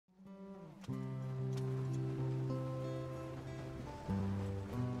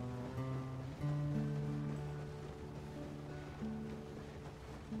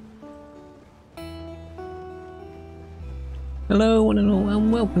Hello one and all,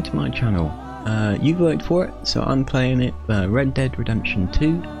 and welcome to my channel. You voted for it, so I'm playing it, Red Dead Redemption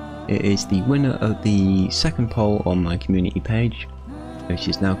 2. It is the winner of the second poll on my community page, which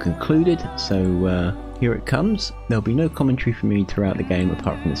is now concluded, so here it comes. There'll be no commentary from me throughout the game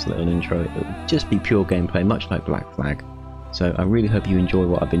apart from this little intro. It will just be pure gameplay, much like Black Flag. So I really hope you enjoy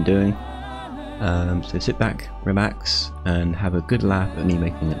what I've been doing. So sit back, relax, and have a good laugh at me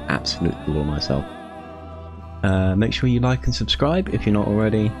making an absolute fool of myself. Make sure you like and subscribe if you're not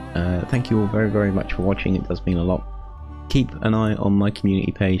already. Thank you all very much for watching, it does mean a lot. Keep an eye on my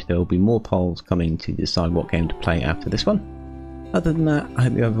community page, there will be more polls coming to decide what game to play after this one. Other than that, I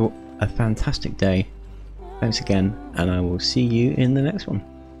hope you have a fantastic day. Thanks again, and I will see you in the next one.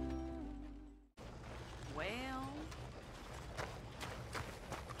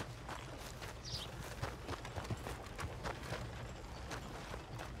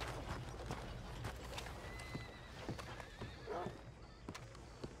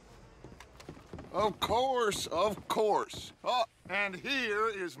 Of course. Oh, and here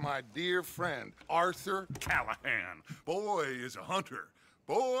is my dear friend, Arthur Callahan. Boy is a hunter.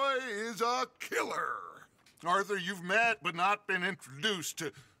 Boy is a killer. Arthur, you've met but not been introduced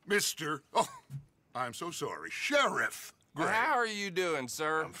to Mr. Oh, I'm so sorry, Sheriff Gray. How are you doing,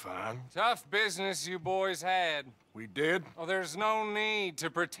 sir? I'm fine. Tough business you boys had. We did? Oh, there's no need to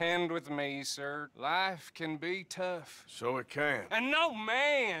pretend with me, sir. Life can be tough. So it can. And no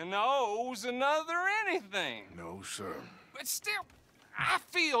man owes another anything. No, sir. But still, I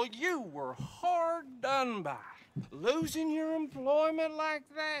feel you were hard done by. Losing your employment like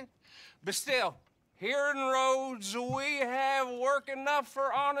that. But still, here in Rhodes, we have work enough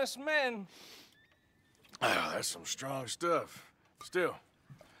for honest men. Ah, that's some strong stuff. Still,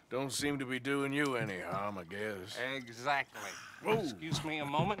 don't seem to be doing you any harm, I guess. Exactly. Whoa. Excuse me a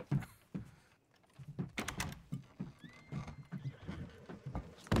moment.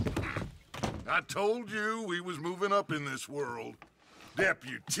 I told you we was moving up in this world.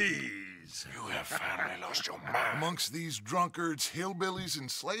 Deputies. You have finally lost your mind. Amongst these drunkards, hillbillies,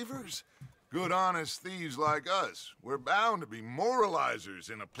 and slavers? Good, honest thieves like us. We're bound to be moralizers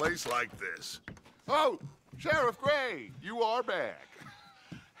in a place like this. Oh, Sheriff Gray, you are back.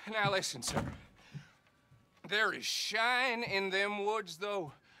 Now listen, sir. There is shine in them woods,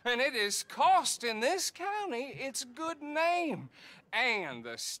 though, and it is costing this county its good name, and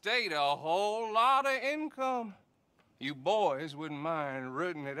the state a whole lot of income. You boys wouldn't mind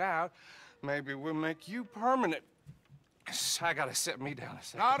rooting it out. Maybe we'll make you permanent. I gotta sit me down a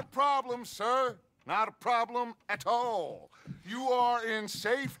second. Not a problem, sir. Not a problem at all. You are in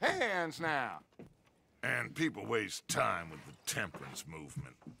safe hands now. And people waste time with the temperance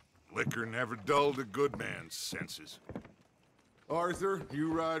movement. Liquor never dulled a good man's senses. Arthur,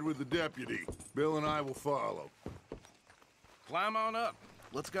 you ride with the deputy. Bill and I will follow. Climb on up.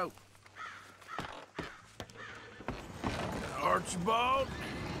 Let's go. Archibald?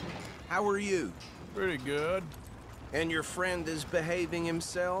 How are you? Pretty good. And your friend is behaving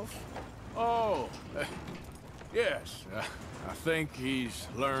himself? Oh, yes. I think he's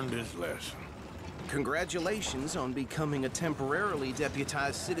learned his lesson. Congratulations on becoming a temporarily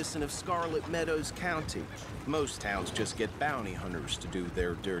deputized citizen of Scarlet Meadows County. Most towns just get bounty hunters to do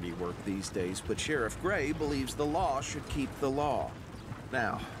their dirty work these days, but Sheriff Gray believes the law should keep the law.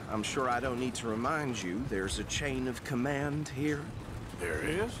 Now, I'm sure I don't need to remind you, there's a chain of command here. There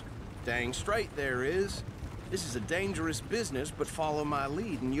is? Dang straight there is. This is a dangerous business, but follow my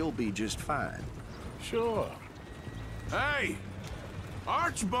lead and you'll be just fine. Sure. Hey!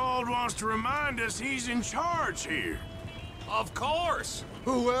 Archibald wants to remind us he's in charge here. Of course.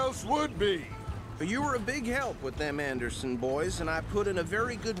 Who else would be? You were a big help with them Anderson boys, and I put in a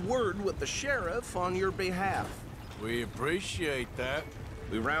very good word with the sheriff on your behalf. We appreciate that.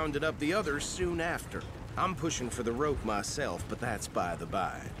 We rounded up the others soon after. I'm pushing for the rope myself, but that's by the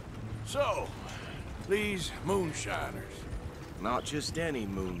by. So, these moonshiners. Not just any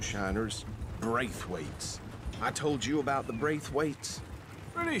moonshiners, Braithwaites. I told you about the Braithwaites?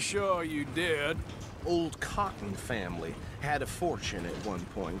 Pretty sure you did. Old Cotton family had a fortune at one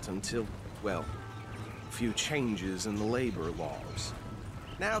point until, well, a few changes in the labor laws.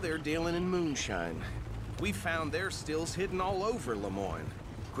 Now they're dealing in moonshine. We found their stills hidden all over Lemoyne.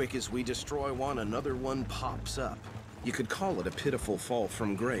 Quick as we destroy one, another one pops up. You could call it a pitiful fall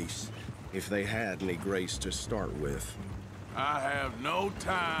from grace, if they had any grace to start with. I have no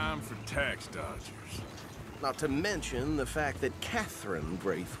time for tax dodgers. Not to mention the fact that Catherine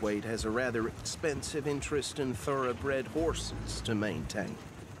Braithwaite has a rather expensive interest in thoroughbred horses to maintain.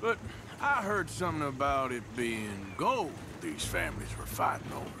 But I heard something about it being gold these families were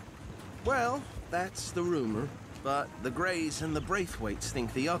fighting over. Well, that's the rumor. But the Greys and the Braithwaites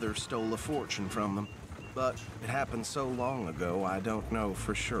think the others stole a fortune from them. But it happened so long ago, I don't know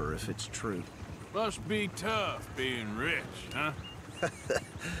for sure if it's true. Must be tough being rich, huh?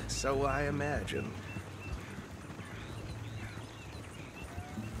 So I imagine.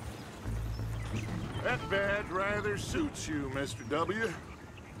 That badge rather suits you, Mr. W.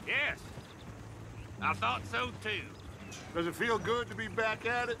 Yes. I thought so too. Does it feel good to be back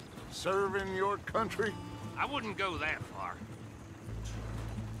at it? Serving your country? I wouldn't go that far.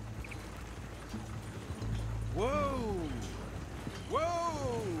 Whoa!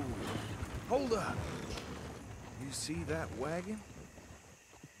 Whoa! Hold up. You see that wagon?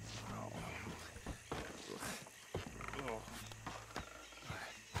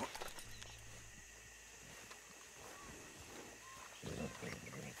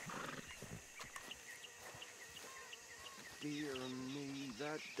 Dear me,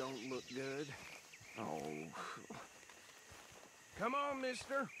 that don't look good. Oh. Come on,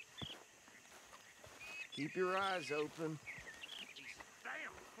 mister. Keep your eyes open. These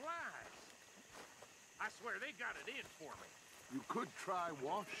damn flies. I swear they got it in for me. You could try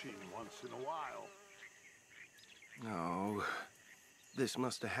washing once in a while. Oh, this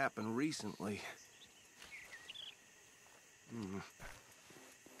must have happened recently.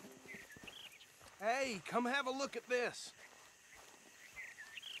 Hey, come have a look at this.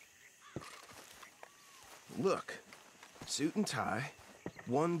 Look, suit and tie,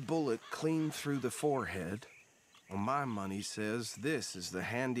 one bullet clean through the forehead. Well, my money says this is the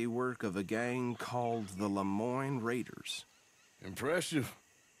handiwork of a gang called the Lemoyne Raiders. Impressive.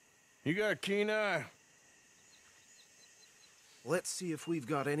 You got a keen eye. Let's see if we've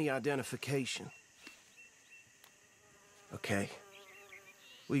got any identification. Okay.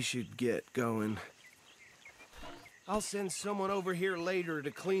 We should get going. I'll send someone over here later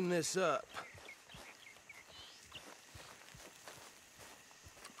to clean this up.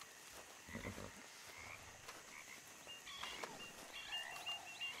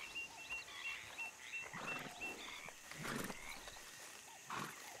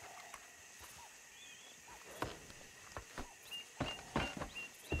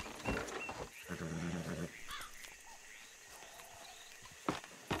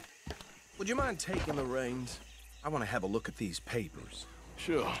 Would you mind taking the reins? I want to have a look at these papers.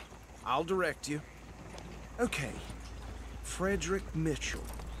 Sure. I'll direct you. Okay. Frederick Mitchell,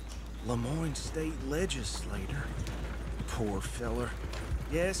 Lemoyne State Legislator. Poor feller.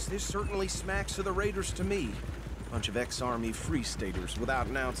 Yes, this certainly smacks of the Raiders to me. Bunch of ex-Army Free Staters without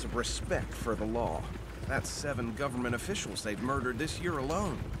an ounce of respect for the law. That's 7 government officials they've murdered this year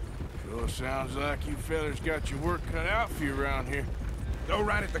alone. Sure sounds like you fellas got your work cut out for you around here. Go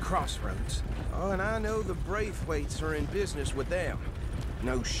right at the crossroads. Oh, and I know the Braithwaites are in business with them.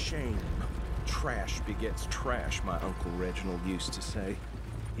 No shame. Trash begets trash, my Uncle Reginald used to say.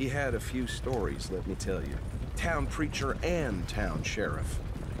 He had a few stories, let me tell you. Town preacher and town sheriff.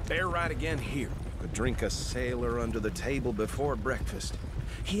 They're right again here. Could drink a sailor under the table before breakfast.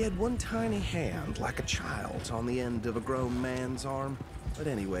 He had one tiny hand, like a child's, on the end of a grown man's arm. But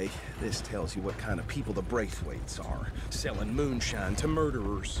anyway, this tells you what kind of people the Braithwaites are, selling moonshine to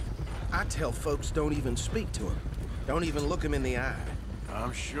murderers. I tell folks don't even speak to them. Don't even look them in the eye.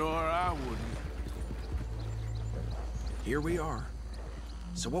 I'm sure I wouldn't. Here we are.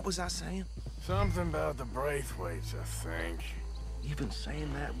 So what was I saying? Something about the Braithwaites, I think. Even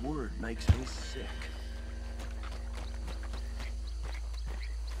saying that word makes me sick.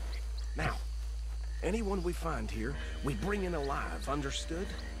 Now, anyone we find here, we bring in alive, understood?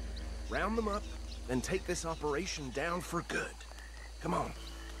 Round them up, then take this operation down for good. Come on.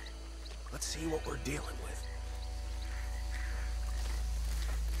 Let's see what we're dealing with.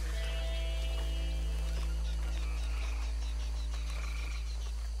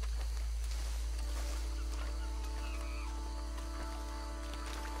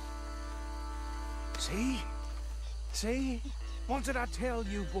 See? See? What did I tell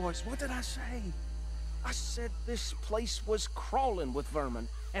you, boys? What did I say? I said this place was crawling with vermin,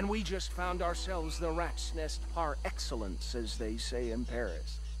 and we just found ourselves the rat's nest par excellence, as they say in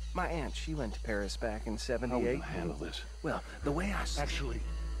Paris. My aunt, she went to Paris back in '78. How are we gonna handle this? Well, the way I see Actually,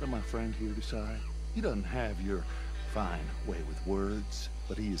 let my friend here decide. He doesn't have your fine way with words,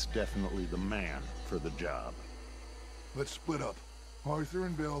 but he is definitely the man for the job. Let's split up. Arthur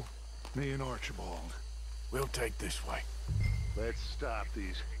and Bill, me and Archibald. We'll take this way. Let's stop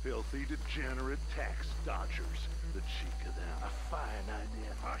these filthy, degenerate tax dodgers. The cheek of them. A fine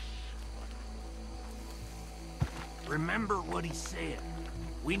idea. Hush. Remember what he said.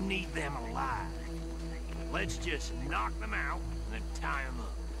 We need them alive. Let's just knock them out and then tie them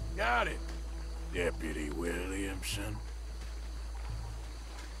up. Got it. Deputy Williamson.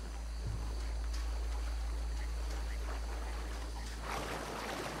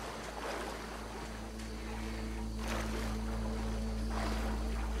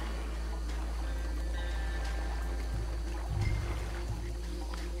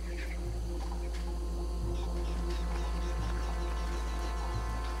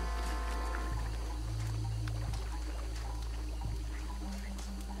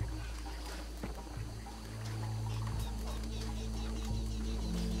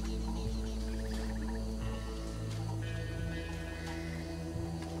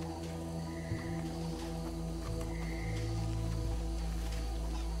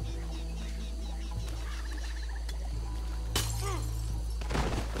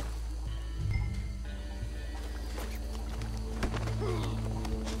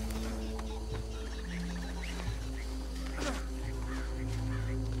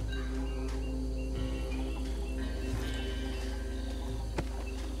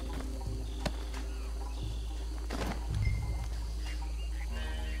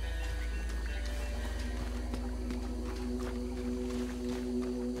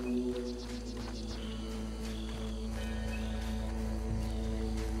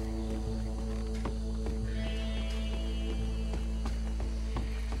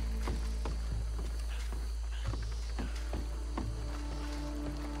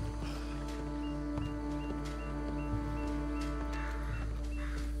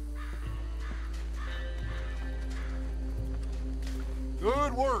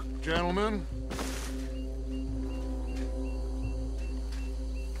 Good work, gentlemen.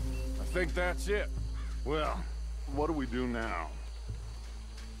 I think that's it. Well, what do we do now?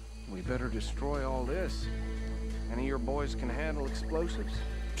 We better destroy all this. Any of your boys can handle explosives?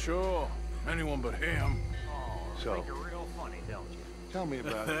 Sure. Anyone but him. So, Think you're real funny, don't you? tell me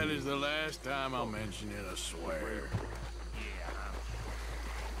about That the- is the last time I'll mention it, I swear.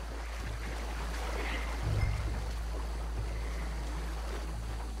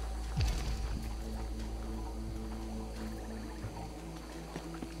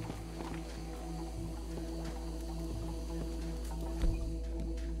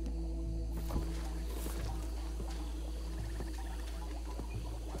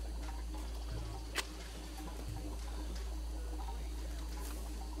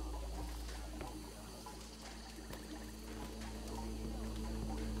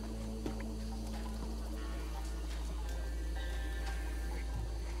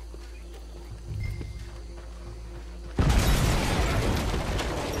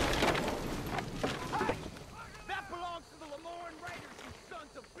 That belongs to the Lemoyne Raiders, you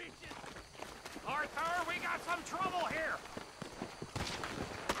sons of bitches! Arthur, we got some trouble here!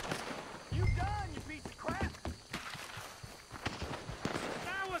 You done, you piece of crap!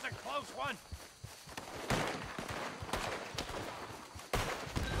 That was a close one!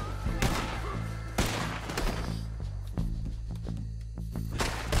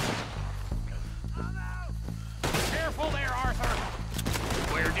 Careful there, Arthur!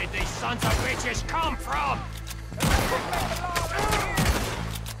 Where did these sons of bitches come from?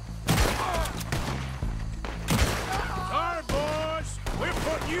 All right, boys. We're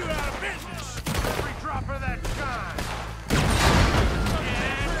putting you out of business. Every drop of that shine!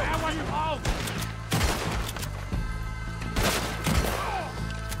 And that was all!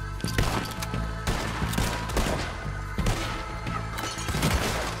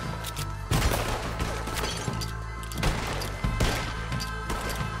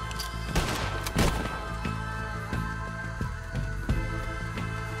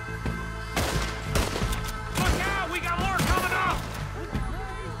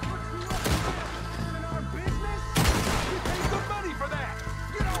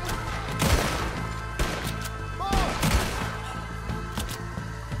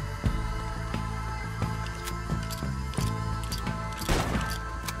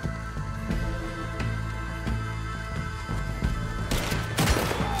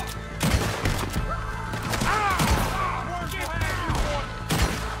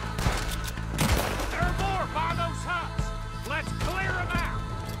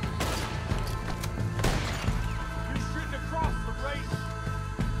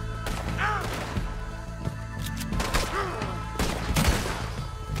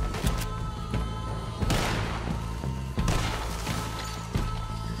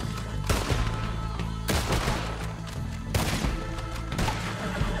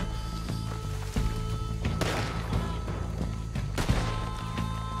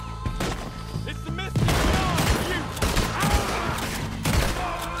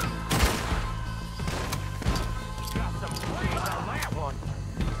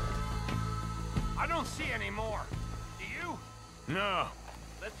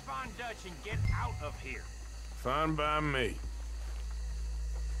 Let's find Dutch and get out of here. Fine by me.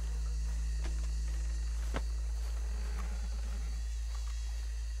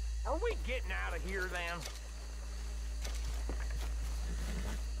 Are we getting out of here, then?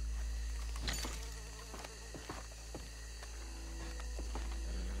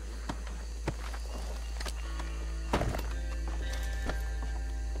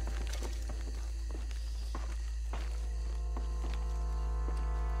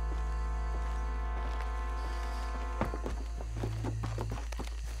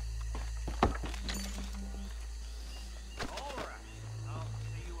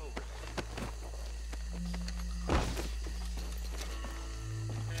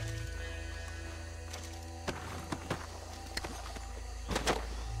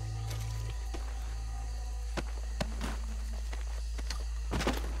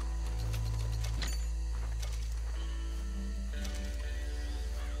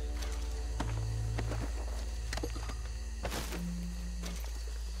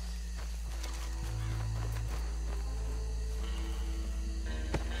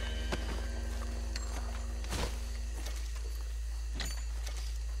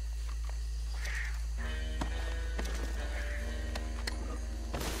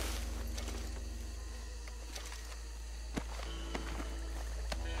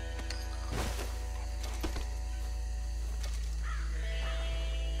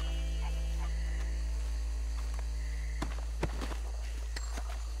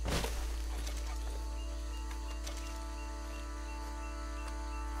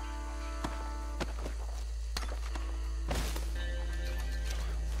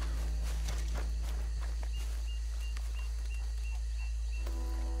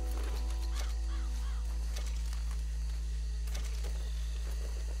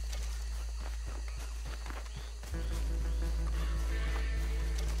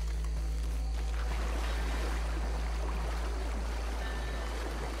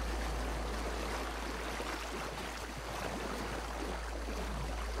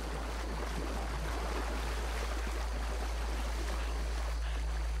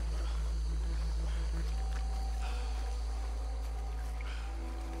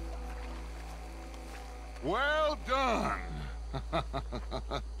 Well done.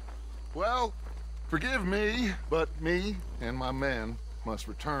 Well, forgive me, but me and my men must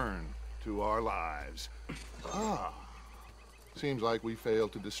return to our lives. Ah, seems like we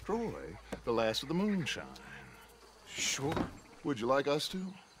failed to destroy the last of the moonshine. Sure. Would you like us to?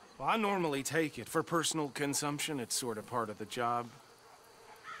 Well, I normally take it. For personal consumption, it's sort of part of the job.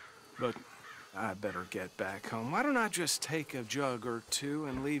 But I better get back home. Why don't I just take a jug or two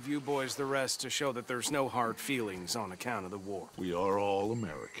and leave you boys the rest to show that there's no hard feelings on account of the war? We are all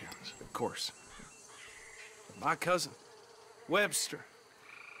Americans. Of course. My cousin, Webster,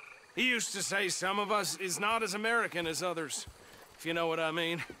 he used to say some of us is not as American as others, if you know what I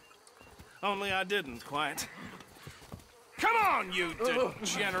mean. Only I didn't quite. Come on, you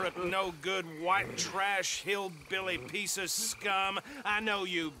degenerate, no-good, white trash, hillbilly piece of scum. I know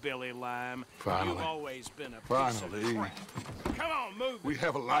you, Billy Lime. Finally. You've always been a piece of Finally. crap. Come on, move it. We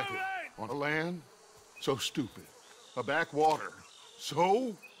have a life Move it! on a land so stupid, a backwater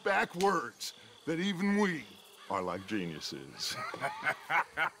so backwards that even we are like geniuses.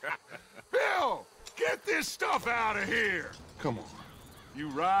 Bill, get this stuff out of here. Come on, you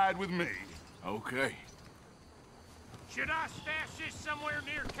ride with me. Okay. Should I stash this somewhere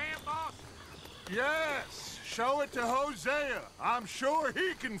near camp, boss? Yes, show it to Hosea. I'm sure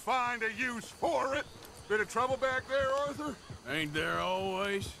he can find a use for it. Bit of trouble back there, Arthur? Ain't there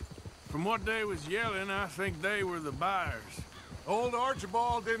always? From what they was yelling, I think they were the buyers. Old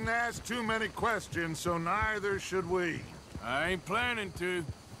Archibald didn't ask too many questions, so neither should we. I ain't planning to.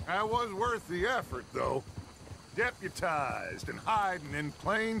 That was worth the effort, though. Deputized and hiding in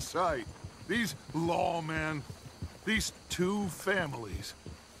plain sight. These lawmen, these two families.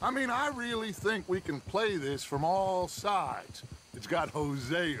 I mean, I really think we can play this from all sides. It's got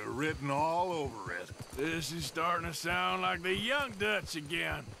Hosea written all over it. This is starting to sound like the young Dutch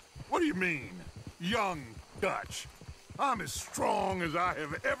again. What do you mean, young Dutch? I'm as strong as I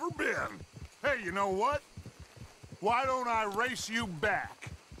have ever been. Hey, you know what? Why don't I race you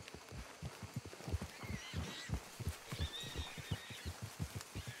back?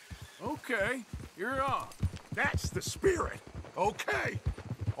 Okay, you're on. That's the spirit. Okay,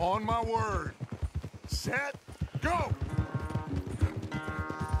 on my word. Set, go!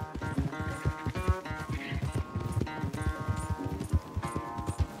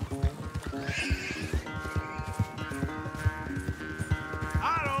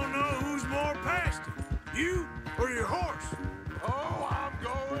 I don't know who's more past it, you or your horse. Oh, I'm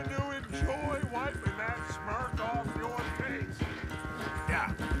going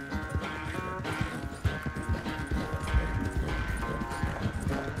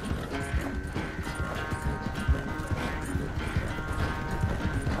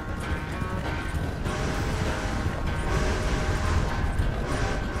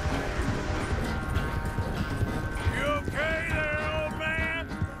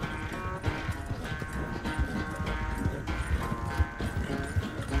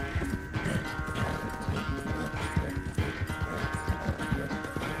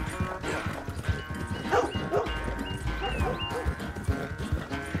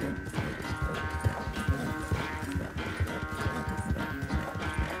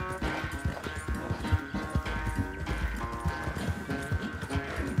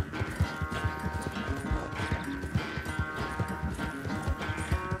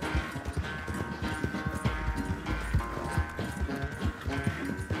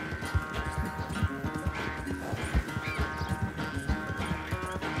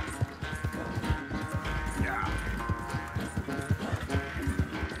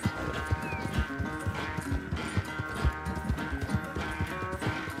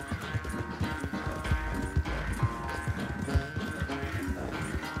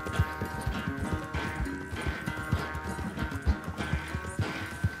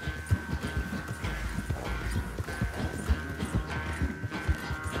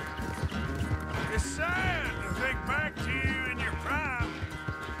It's sad to think back to you in your prime.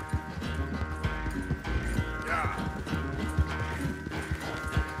 God.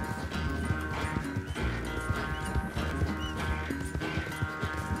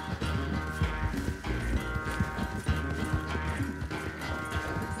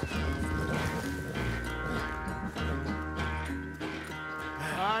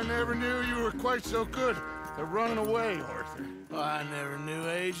 I never knew you were quite so good at running away, Arthur. Well, I never knew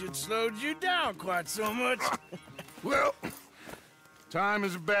age had slowed you down quite so much. Well, time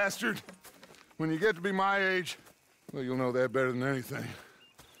is a bastard. When you get to be my age, well, you'll know that better than anything.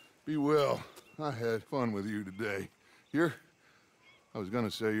 Be well. I had fun with you today. I was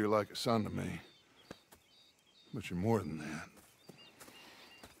gonna say you're like a son to me, but you're more than that.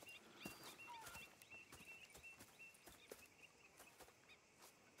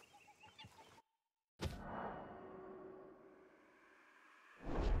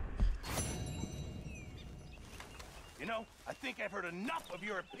 You know, I think I've heard enough of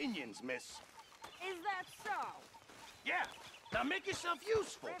your opinions, miss. Is that so? Yeah. Now make yourself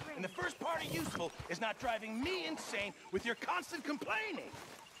useful. And the first part of useful is not driving me insane with your constant complaining.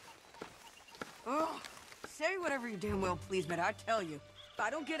 Oh, say whatever you damn well please, but I tell you, if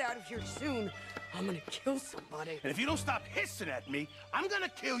I don't get out of here soon, I'm gonna kill somebody. And if you don't stop hissing at me, I'm gonna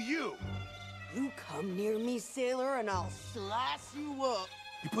kill you. You come near me, sailor, and I'll slice you up.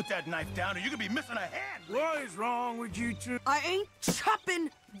 You put that knife down or you're gonna be missing a hand. What is wrong with you two? I ain't chopping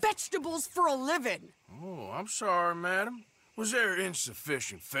vegetables for a living. Oh, I'm sorry, madam. Was there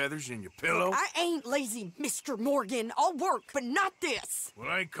insufficient feathers in your pillow? I ain't lazy, Mr. Morgan. I'll work, but not this.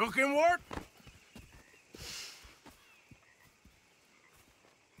 Well, ain't cooking work?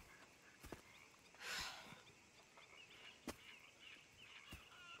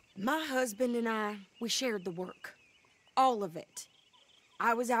 My husband and I, we shared the work. All of it.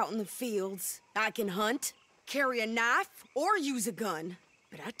 I was out in the fields. I can hunt, carry a knife, or use a gun.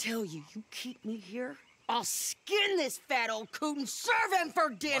 But I tell you, you keep me here, I'll skin this fat old coot and serve him for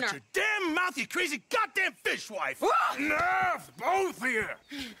dinner. Watch your damn mouth, you crazy goddamn fishwife! Enough, both of you!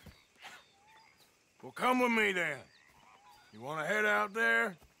 Well, come with me then. You want to head out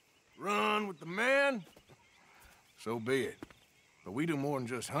there, run with the men? So be it. But we do more than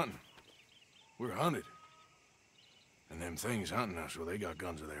just hunting. We're hunted. And them things hunting us, well, they got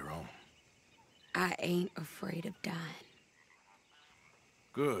guns of their own. I ain't afraid of dying.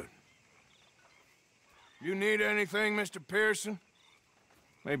 Good. You need anything, Mr. Pearson?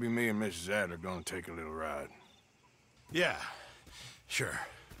 Maybe me and Mrs. Adler gonna take a little ride. Yeah, sure.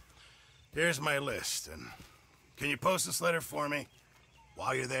 Here's my list, and can you post this letter for me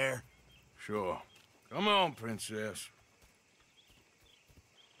while you're there? Sure. Come on, Princess.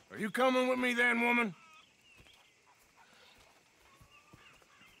 Are you coming with me then, woman?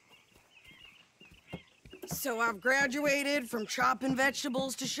 So I've graduated from chopping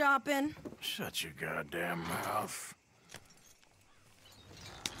vegetables to shopping? Shut your goddamn mouth.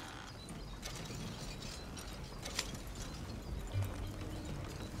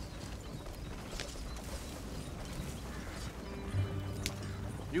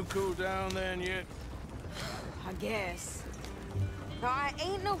 You cool down then yet? I guess. Now, I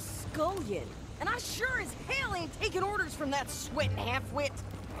ain't no scullion, and I sure as hell ain't taking orders from that sweating half-wit.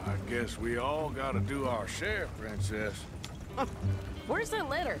 I guess we all gotta do our share, Princess. Where's that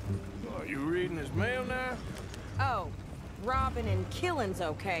letter? Are you reading his mail now? Oh, robbing and killing's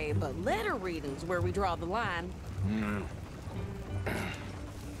okay, but letter reading's where we draw the line.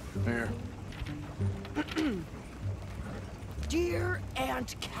 Here. Dear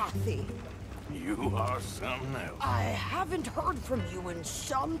Aunt Kathy, You are something else. I haven't heard from you in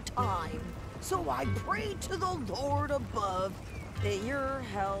some time, so I pray to the Lord above that your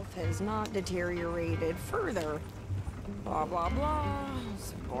health has not deteriorated further. Blah, blah, blah.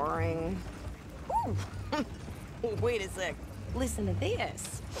 It's boring. Ooh. Wait a sec. Listen to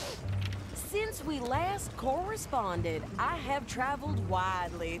this. Since we last corresponded, I have traveled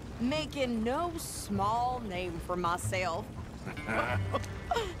widely, making no small name for myself.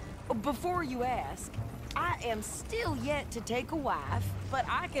 Before you ask, I am still yet to take a wife, but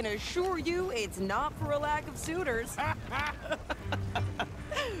I can assure you it's not for a lack of suitors.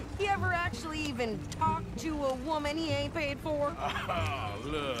 You ever actually even talk to a woman he ain't paid for? Oh,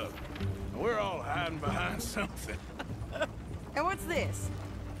 look. We're all hiding behind something. And what's this?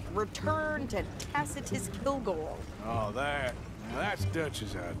 Return to Tacitus Kilgore. Oh, that. Now, that's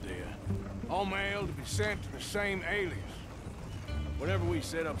Dutch's idea. All mail to be sent to the same alias. Whenever we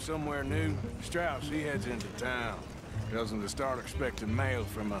set up somewhere new, Strauss, he heads into town. Tells them to start expecting mail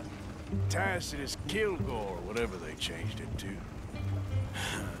from a Tacitus Kilgore, whatever they changed it to.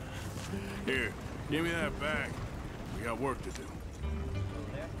 Here, give me that bag. We got work to do.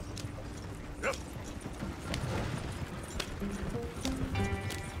 Yep.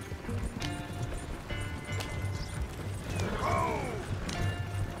 Oh!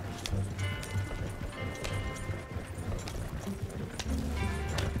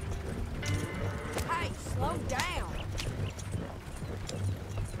 Hey, slow down.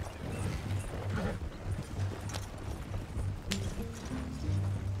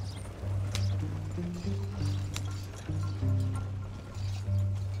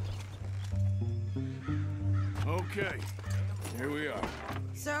 Okay, here we are.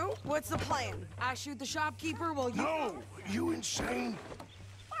 So, what's the plan? I shoot the shopkeeper while you... No! You insane?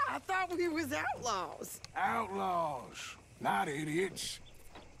 I thought we was outlaws. Outlaws, not idiots.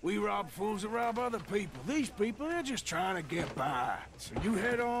 We rob fools that rob other people. These people, they're just trying to get by. So you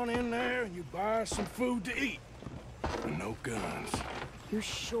head on in there and you buy some food to eat. And no guns. You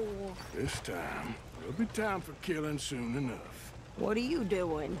sure? This time, there'll be time for killing soon enough. What are you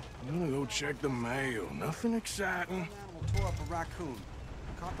doing? I'm gonna go check the mail. Nothing exciting. Animal tore up a raccoon.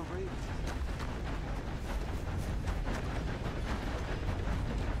 Caught the rabies.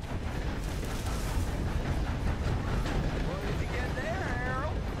 What did you get there,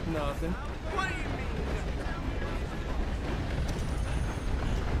 Harold? Nothing. What do you mean?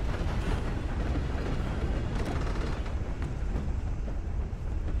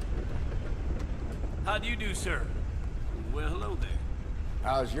 How do you do, sir? Well, hello there.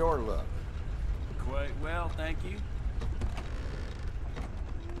 How's your luck? Quite well, thank you.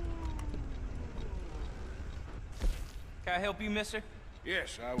 Can I help you, mister?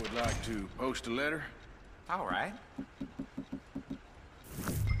 Yes, I would like to post a letter. All right.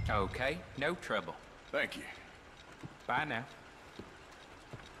 Okay, no trouble. Thank you. Bye now.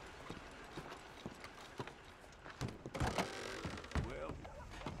 Well,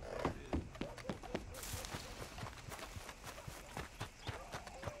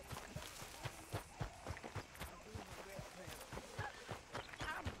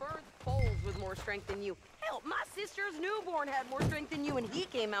 I birthed foals with more strength than you. Hell, my sister's newborn had more strength than you, and he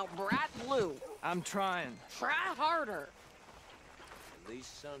came out bright blue. I'm trying. Try harder. At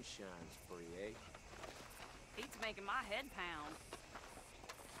least sun shines for you, eh? Heat's making my head pound.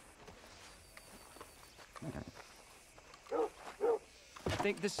 I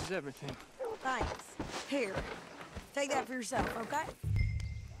think this is everything. Thanks. Here, take that for yourself, okay?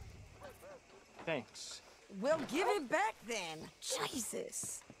 Thanks. Well, give it back then.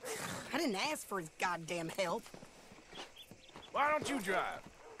 Jesus. I didn't ask for his goddamn help. Why don't you drive?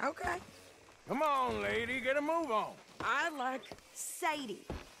 Okay. Come on, lady, get a move on. I like Sadie,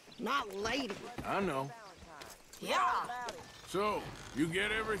 not lady. I know. Yeah, So, you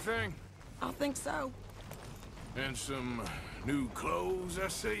get everything? I think so. And some new clothes, I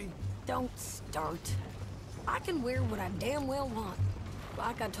see? Don't start. I can wear what I damn well want.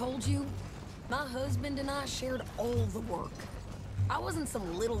 Like I told you, my husband and I shared all the work. I wasn't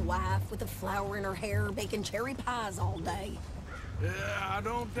some little wife with a flower in her hair baking cherry pies all day. Yeah, I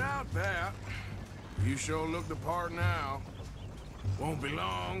don't doubt that. You sure look the part now. Won't be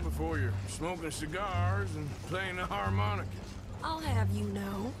long before you're smoking cigars and playing the harmonica. I'll have you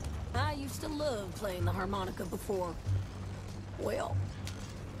know, I used to love playing the harmonica before. Well,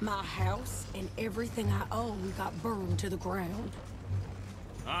 my house and everything I own got burned to the ground.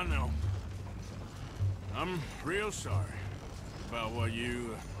 I know. I'm real sorry about what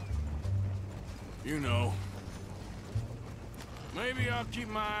you know. Maybe I'll keep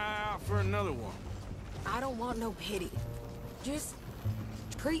my eye out for another one. I don't want no pity. Just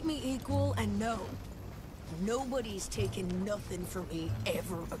treat me equal and know nobody's taking nothing from me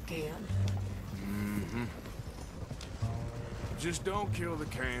ever again. Mm-hmm. Just don't kill the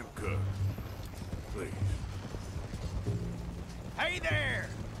camp cook. Please. Hey there!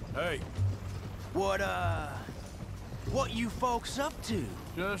 Hey, What you folks up to?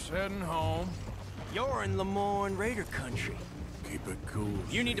 just heading home. You're in Lemoyne Raider country. Keep it cool.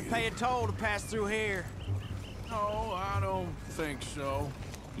 You need to pay a toll to pass through here. No, I don't think so.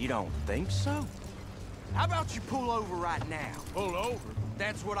 You don't think so? How about you pull over right now? Pull over?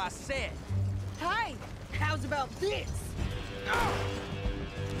 That's what I said. Hey, how's about this?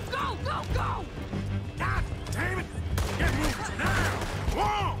 Go, go, go! God damn it! Get moving now!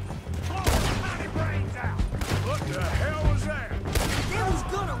 Whoa! Blow the tiny brains out! What the hell was that? It was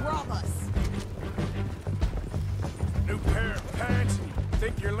gonna rob us. New pair of pants and you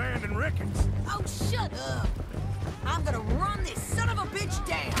think you're landing Ricketts. Oh, shut up. I'm gonna run this son of a bitch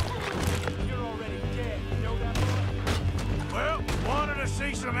down. You're already dead. You know that? Well, wanted to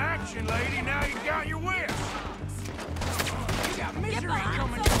see some action, lady. Now you got your wish. You got misery behind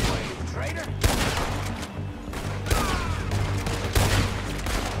coming us. your way. traitor!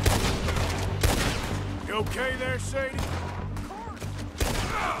 You okay there, Sadie?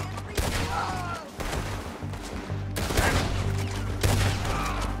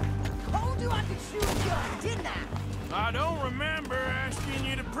 Told you I could shoot a gun, didn't I? I don't remember asking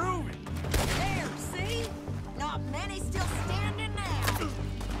you to prove it. There, see? Not many still standing now.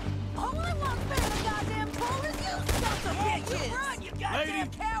 Only one family goddamn pull is you sons of bitches! You run, you goddamn Lady,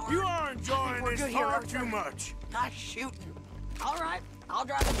 coward! you are enjoying We're this good here, far Arthur. too much. Nice shooting. All right, I'll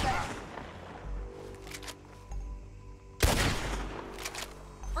drive us back.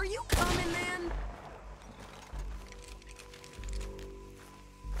 Are you coming, then?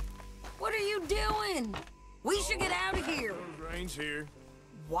 What are you doing? We should get out of here. Rain's here.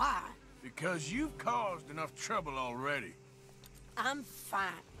 Why? Because you've caused enough trouble already. I'm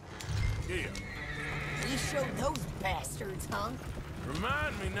fine. Here, We showed those bastards, huh?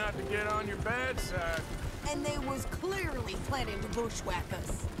 remind me not to get on your bad side. And they was clearly planning to bushwhack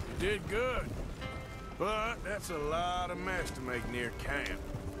us. You did good. But that's a lot of mess to make near camp.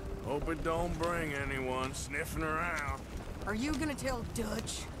 Hope it don't bring anyone sniffing around. Are you gonna tell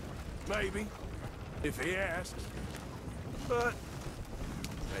Dutch? Maybe, if he asks. But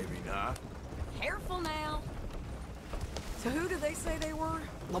maybe not. Careful now. So who do they say they were?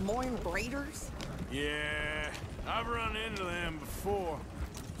 Lemoyne Raiders? Yeah, I've run into them before.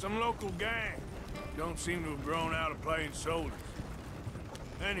 Some local gang. Don't seem to have grown out of playing soldiers.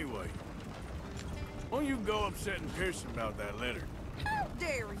 Anyway, why don't you go upsetting Pearson about that letter? How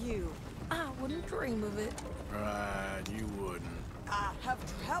dare you? I wouldn't dream of it. Right, you wouldn't. I have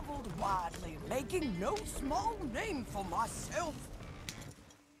traveled widely, making no small name for myself.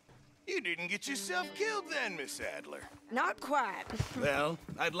 You didn't get yourself killed then, Miss Adler. Not quite. Well,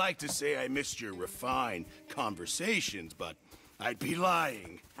 I'd like to say I missed your refined conversations, but I'd be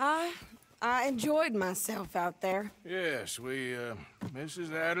lying. I enjoyed myself out there. Yes,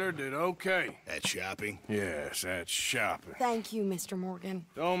 Mrs. Adler did okay. At shopping? Yes, that's shopping. Thank you, Mr. Morgan.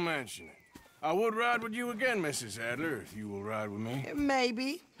 Don't mention it. I would ride with you again, Mrs. Adler, if you will ride with me.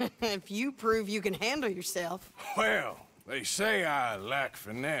 Maybe. If you prove you can handle yourself. Well, they say I lack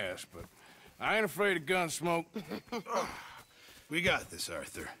finesse, but I ain't afraid of gun smoke. We got this,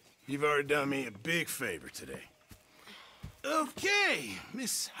 Arthur. You've already done me a big favor today. Okay,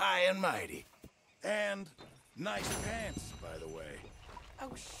 Miss High and Mighty. And nice pants, by the way.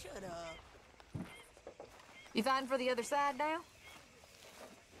 Oh, shut up. You fighting for the other side now?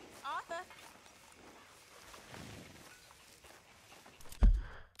 Arthur?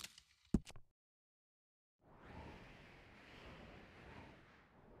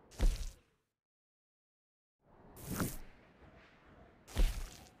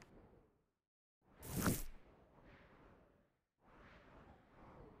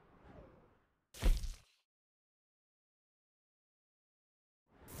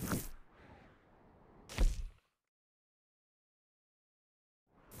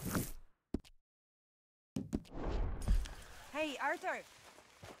 Hey, Arthur.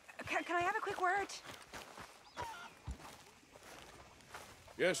 Can I have a quick word?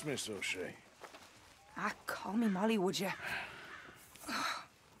 Yes, Miss O'Shea. Call me Molly, would you?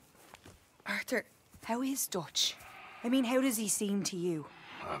 Arthur, how is Dutch? I mean, how does he seem to you?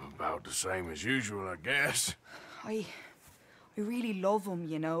 I'm about the same as usual, I guess. I really love him,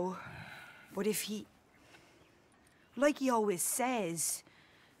 you know. But if he... Like he always says,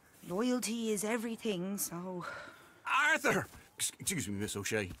 loyalty is everything, so... Arthur! Excuse me, Miss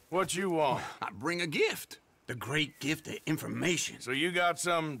O'Shea. What you want? I bring a gift. The great gift of information. So you got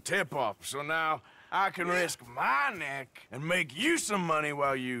some tip-off, so now I can risk my neck and make you some money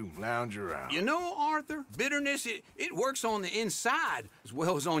while you lounge around. You know, Arthur, bitterness, it works on the inside as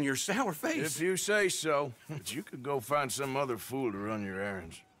well as on your sour face. If you say so. But you could go find some other fool to run your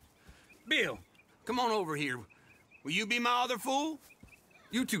errands. Bill, come on over here. Will you be my other fool?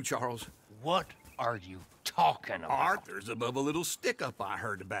 You too, Charles. What are you talking about? Arthur's above a little stick-up I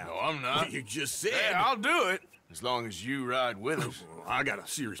heard about. No, I'm not. You just said... Hey, I'll do it, as long as you ride with us. I got a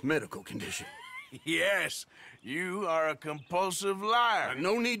serious medical condition. Yes, you are a compulsive liar.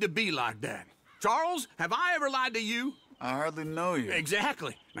 No need to be like that. Charles, have I ever lied to you? I hardly know you.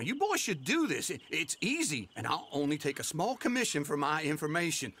 Exactly. Now, you boys should do this. It's easy, and I'll only take a small commission for my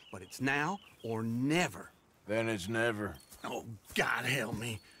information. But it's now or never. Then it's never. Oh, God help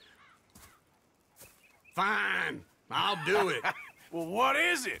me. Fine, I'll do it. Well, what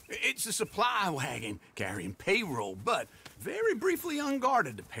is it? It's a supply wagon carrying payroll, but very briefly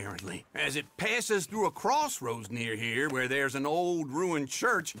unguarded, apparently, as it passes through a crossroads near here where there's an old ruined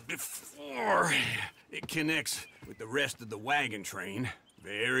church before it connects with the rest of the wagon train.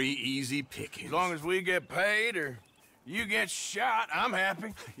 Very easy picking. As long as we get paid or you get shot, I'm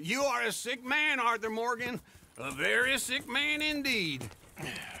happy. You are a sick man, Arthur Morgan. A very sick man indeed.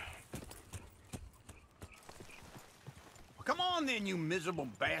 Come on then, you miserable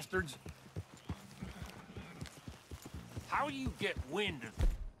bastards. How you get wind of...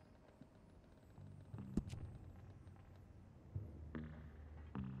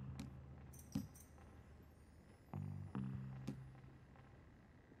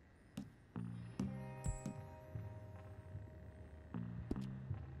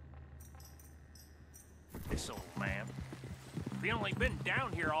 this old man? We only been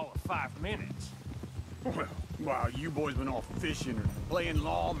down here all of 5 minutes. Well, while you boys been off fishing or playing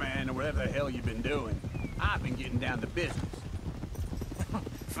lawman or whatever the hell you've been doing, I've been getting down to business.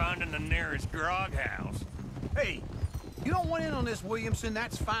 Finding the nearest grog house. Hey, you don't want in on this, Williamson,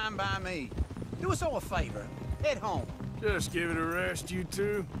 that's fine by me. Do us all a favor. Head home. Just give it a rest, you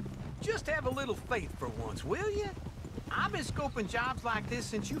two. Just have a little faith for once, will you? I've been scoping jobs like this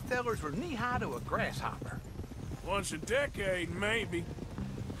since you fellers were knee-high to a grasshopper. Once a decade, maybe.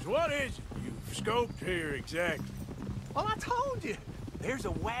 So what is it you've scoped here exactly? Well, I told you. There's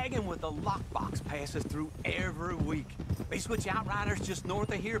a wagon with a lockbox passes through every week. They switch outriders just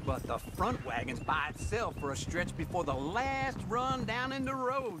north of here, but the front wagon's by itself for a stretch before the last run down into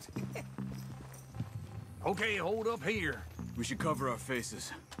roads. Okay, hold up here. We should cover our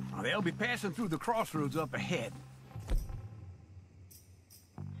faces. They'll be passing through the crossroads up ahead.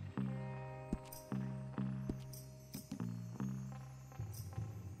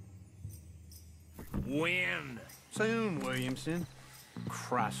 When? Soon, Williamson.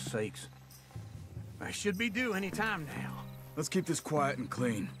 Christ's sakes. I should be due any time now. Let's keep this quiet and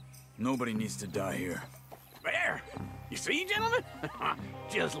clean. Nobody needs to die here. There! You see, gentlemen?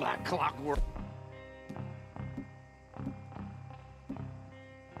 Just like clockwork.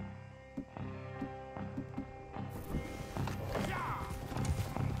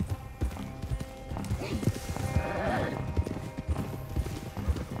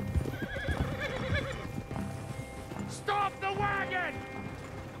 Stop the wagon!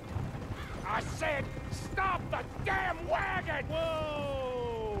 I said, stop the damn wagon!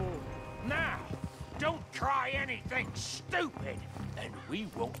 Whoa! Now, don't try anything stupid, and we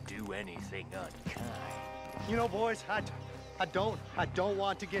won't do anything unkind. You know, boys, I don't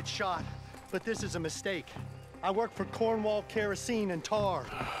want to get shot, but this is a mistake. I work for Cornwall Kerosene and Tar,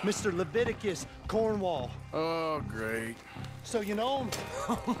 Mr. Leviticus Cornwall. Oh, great. So you know him?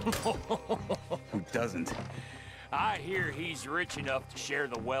 Who doesn't? I hear he's rich enough to share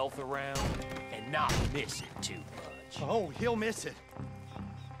the wealth around and not miss it too much. Oh, he'll miss it.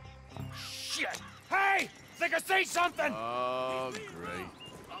 Shit! Hey! Think I see something? Oh, great.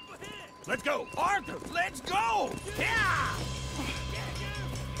 Let's go! Arthur, let's go! Yeah!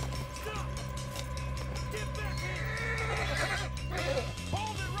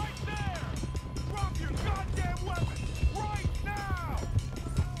 Hold it right there! Drop your goddamn weapon! Right now!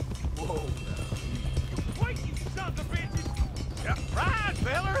 Whoa. Wait, you sons of bitches! Yeah, right,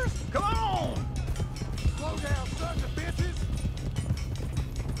 fellers! Come on! Slow down, sons of bitches!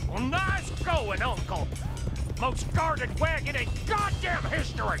 Well, nice going, Uncle! Most guarded wagon in goddamn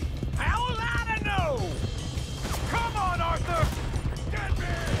history! How was I to know? Come on, Arthur! Get me!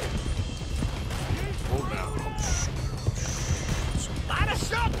 Hold down. Light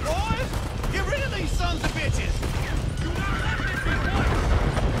us up, boys! Get rid of these sons of bitches! Do not let this be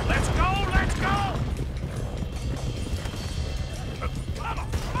one! Let's go, let's go!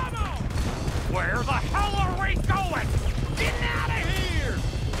 Come on! Where the hell are we going? Getting out of here!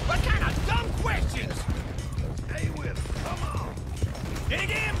 What kind of dumb questions? Stay with us. Come on. Dig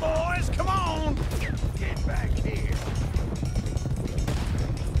in, boys! Come on! Get back here.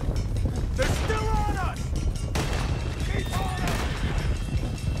 They're still on us! Keep on us!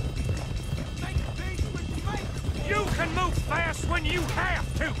 You can move fast when you have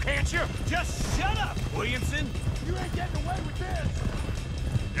to, can't you? Just shut up, Williamson! You ain't getting away with this!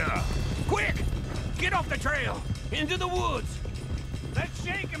 Quick! Get off the trail! Into the woods! Let's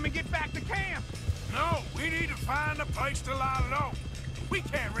shake him and get back to camp! No, we need to find a place to lie low. We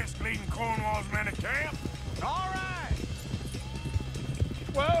can't risk leading Cornwall's men to camp. All right!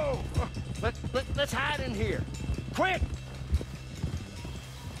 Whoa! Let's hide in here. Quick!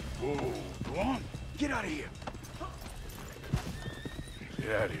 Whoa, go on. Get out of here!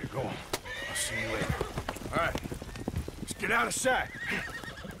 Get out of here, go on. I'll see you later. All right, let's get out of sight.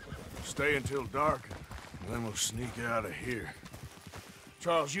 Stay until dark, and then we'll sneak out of here.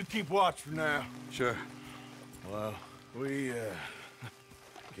 Charles, you keep watch for now. Sure. Well, we,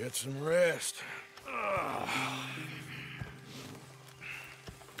 get some rest.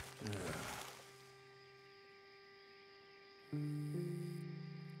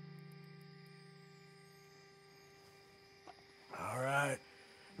 All right.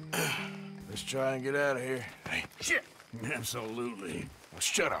 Let's try and get out of here. Hey, Shit! Absolutely. well,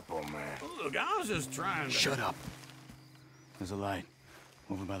 shut up, old man. Look, I was just trying to... Shut up. There's a light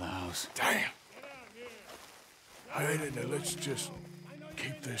over by the house. Damn. Hey, let's just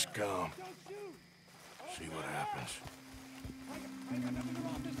keep this calm. See what happens.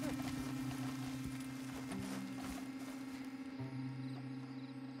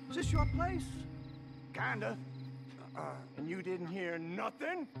 Is this your place? Kinda. And you didn't hear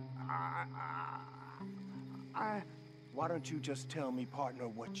nothing? Why don't you just tell me, partner,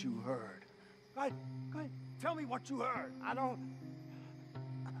 what you heard? Go ahead. Tell me what you heard. I don't...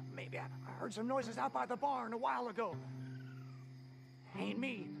 Maybe I heard some noises out by the barn a while ago. Ain't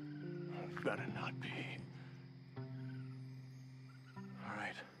me. Better not be. All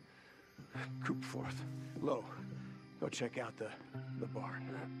right. Coopforth. Lo, go check out the barn.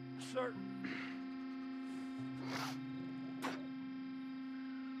 Sir.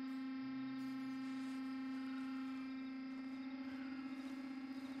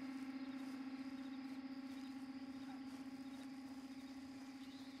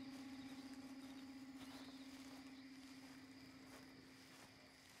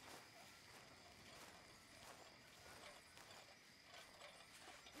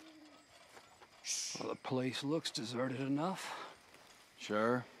 Well, the place looks deserted enough.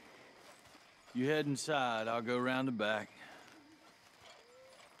 Sure. You head inside, I'll go round the back.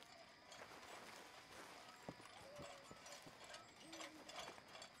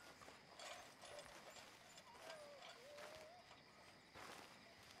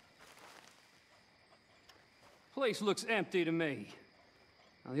 Place looks empty to me.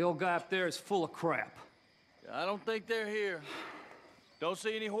 Now, the old guy up there is full of crap. I don't think they're here. Don't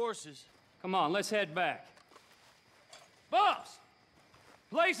see any horses. Come on, let's head back. Boss!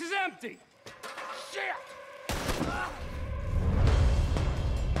 Place is empty! Shit!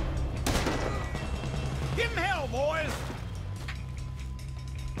 Give him hell, boys!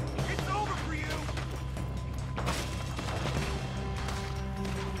 It's over for you!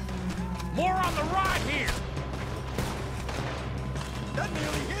 More on the right here! That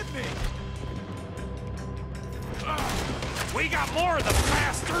nearly hit me! We got more of the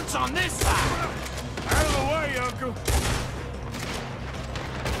bastards on this side! Out of the way, Uncle.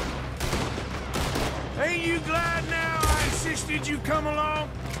 Ain't you glad now I insisted you come along?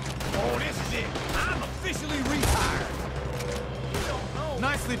 Oh, this is it. I'm officially retired. You don't know.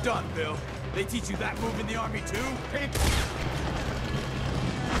 Nicely done, Bill. They teach you that move in the army, too?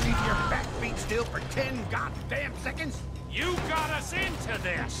 Keep your back feet still for 10 goddamn seconds? You got us into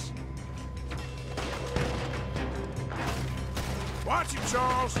this! Watch it,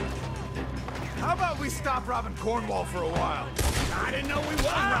 Charles. How about we stop robbing Cornwall for a while? I didn't know we was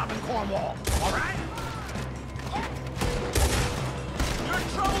robbing Cornwall, all right? You're in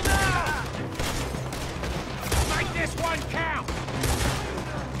trouble now! Make this one count!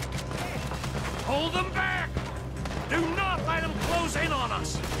 Hold them back! Do not let them close in on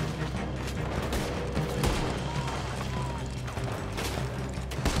us!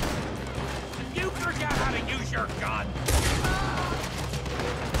 You forgot how to use your gun!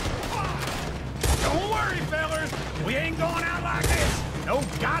 Don't worry, fellas! We ain't going out like this! No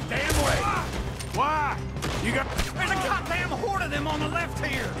goddamn way! Why? You got... There's a goddamn horde of them on the left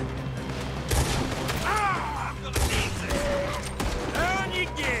here! Ah! Down you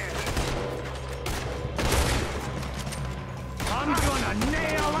get! I'm gonna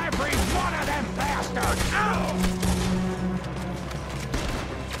nail every one of them bastards! Ow!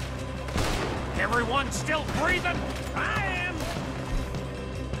 Everyone still breathing? I am!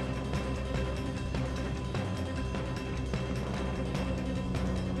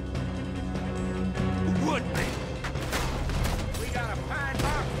 Would be. We got a pine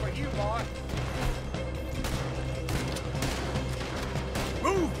box for you, boy.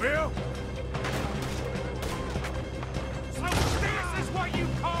 Move, Bill! So this is what you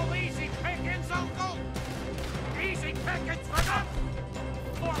call easy pickings, Uncle? Easy pickings for them?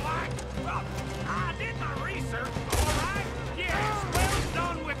 More like, well, I did my research, all right? Yes, well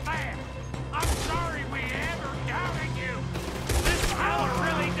done with that. I'm sorry we ever doubted you. This fella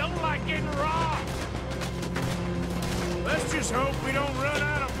really don't like getting robbed. Let's just hope we don't run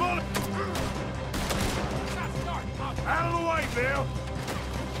out of bullets. Out of the way, Bill.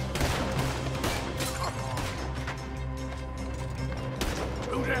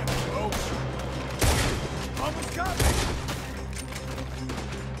 Move that, folks. Almost got me.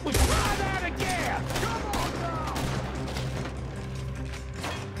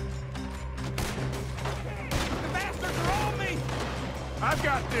 I've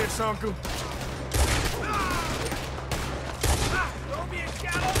got this, Uncle. Throw me a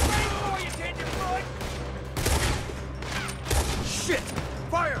shallow grave for you, tenderfoot! Shit!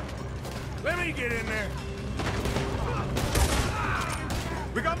 Fire! Let me get in there.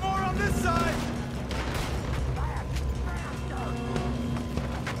 We got more on this side!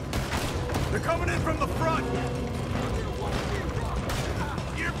 They're coming in from the front!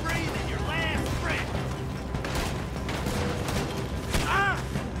 You're breathing your last breath! Ah!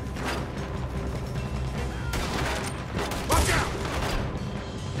 Watch out!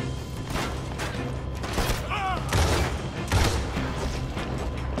 Ah!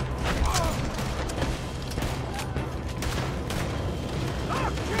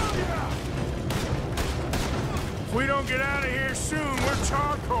 I'll kill you! If we don't get out of here soon, we're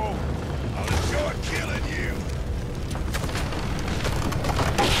charcoal. I'll enjoy killing you.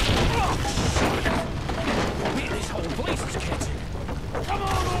 Man, this whole place is catching. Come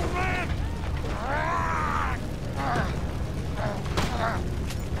on, old man!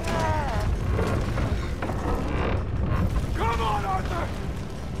 Come on, Arthur!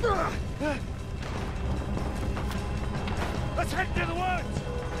 Let's head to the woods!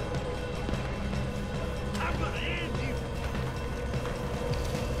 I'm gonna end you!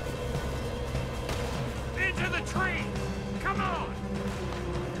 Into the trees! Come on!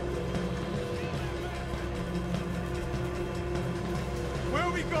 Where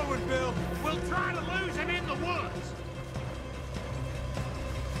are we going, Bill? We'll try to lose him in the woods.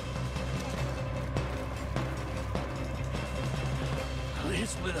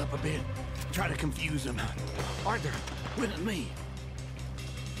 Let's split up a bit. Try to confuse them. Arthur, with me.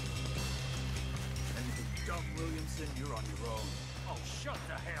 And Doug Williamson, you're on your own. Oh, shut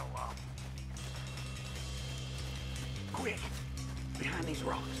the hell up. Quick! Behind these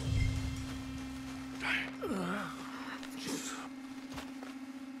rocks.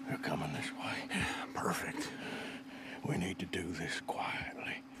 They're coming this way. Perfect. We need to do this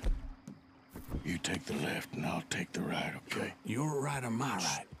quietly. You take the left and I'll take the right, okay? Your right or my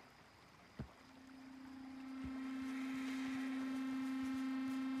right?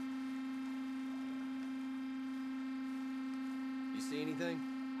 You see anything?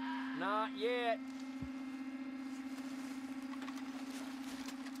 Not yet.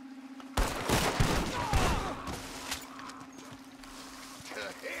 To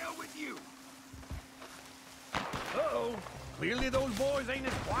hell with you. Uh-oh. Clearly those boys ain't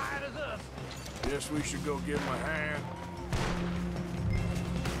as quiet as us. Guess we should go give them a hand.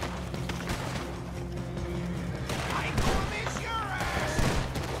 I ain't gonna miss your ass!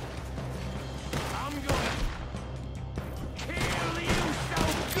 I'm gonna kill you so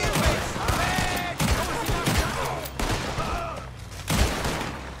good!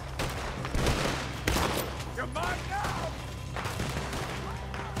 Come on now!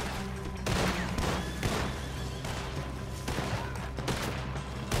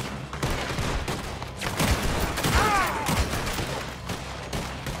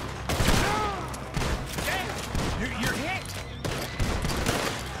 You're hit!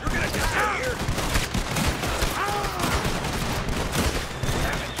 You're gonna die here!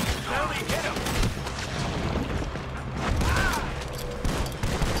 Now they hit him!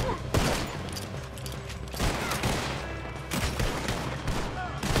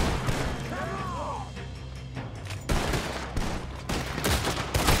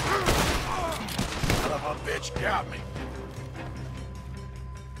 Son of a bitch got me.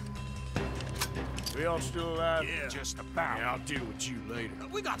 We all still alive? Yeah, just about. Yeah, I'll deal with you later.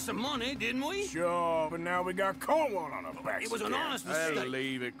 We got some money, didn't we? Sure, but now we got Cornwall on our backs. It was an again. honest Hey, mistake.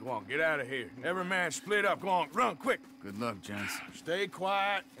 leave it. Go on, get out of here. Every man split up. Go on, run quick. Good luck, gents. Stay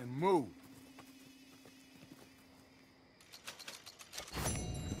quiet and move.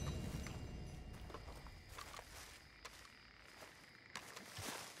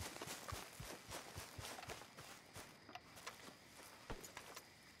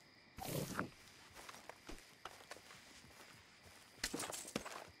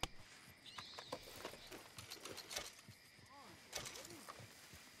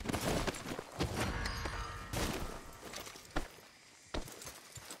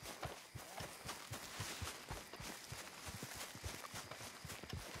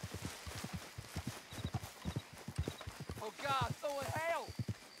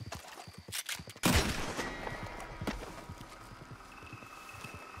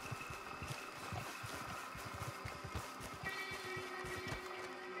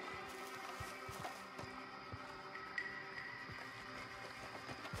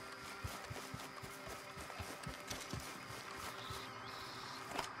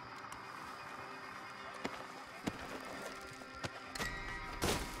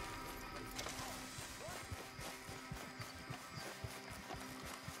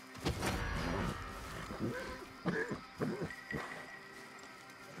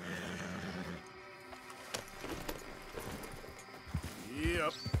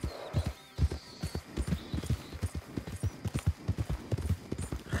 up.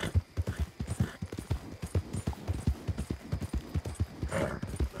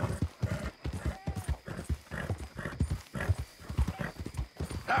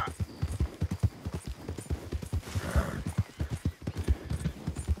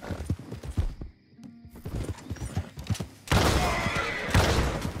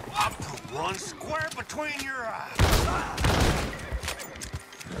 One square between your eyes.